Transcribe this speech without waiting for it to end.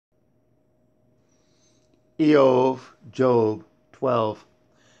Job 12.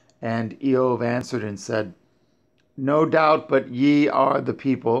 And Eov answered and said, No doubt but ye are the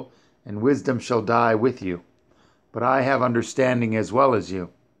people, and wisdom shall die with you. But I have understanding as well as you.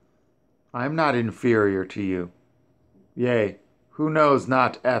 I am not inferior to you. Yea, who knows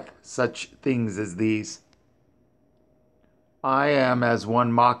not such things as these? I am as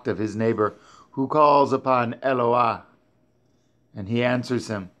one mocked of his neighbor, who calls upon HalleluYAH, and he answers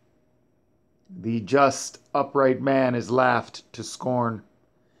him. The just, upright man is laughed to scorn.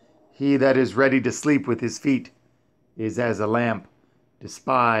 He that is ready to sleep with his feet is as a lamp,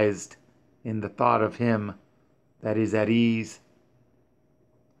 despised in the thought of him that is at ease.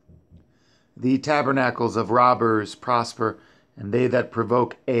 The tabernacles of robbers prosper, and they that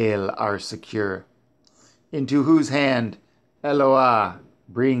provoke are secure, into whose hand HalleluYAH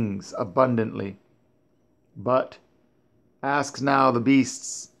brings abundantly. But ask now the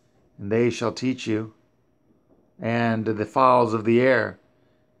beasts, and they shall teach you, and the fowls of the air,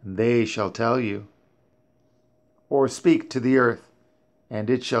 and they shall tell you. Or speak to the earth, and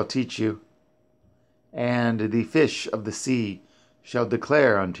it shall teach you, and the fish of the sea shall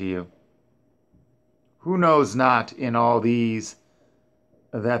declare unto you. Who knows not in all these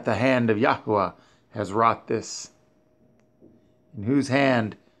that the hand of Yahuwah has wrought this? In whose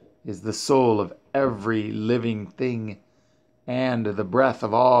hand is the soul of every living thing, and the breath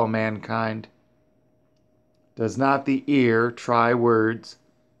of all mankind? Does not the ear try words,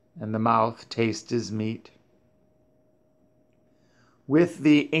 and the mouth taste his meat? With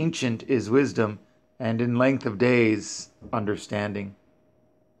the ancient is wisdom, and in length of days understanding.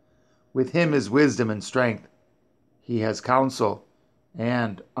 With him is wisdom and strength. He has counsel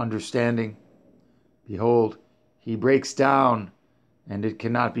and understanding. Behold, he breaks down, and it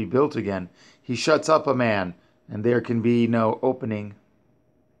cannot be built again. He shuts up a man, and there can be no opening.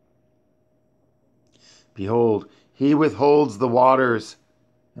 Behold, he withholds the waters,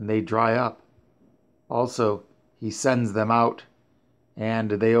 and they dry up. Also, he sends them out, and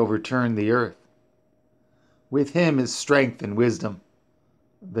they overturn the earth. With him is strength and wisdom.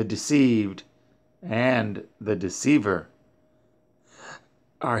 The deceived and the deceiver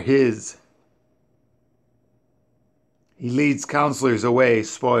are his. He leads counselors away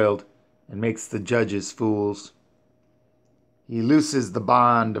spoiled, and makes the judges fools. He looses the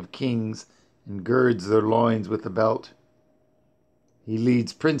bond of kings, and girds their loins with a belt. He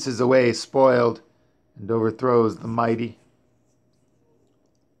leads princes away spoiled, and overthrows the mighty.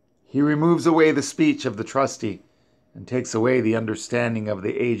 He removes away the speech of the trusty, and takes away the understanding of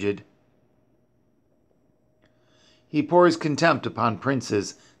the aged. He pours contempt upon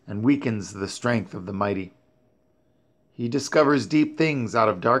princes, and weakens the strength of the mighty. He discovers deep things out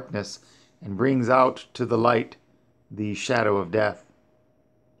of darkness, and brings out to the light the shadow of death.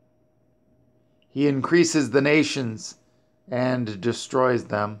 He increases the nations and destroys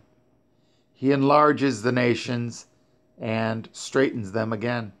them. He enlarges the nations and straightens them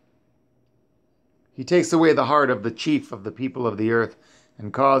again. He takes away the heart of the chief of the people of the earth,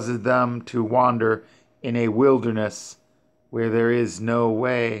 and causes them to wander in a wilderness where there is no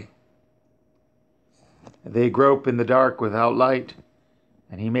way. They grope in the dark without light,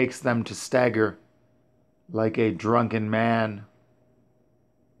 and he makes them to stagger like a drunken man.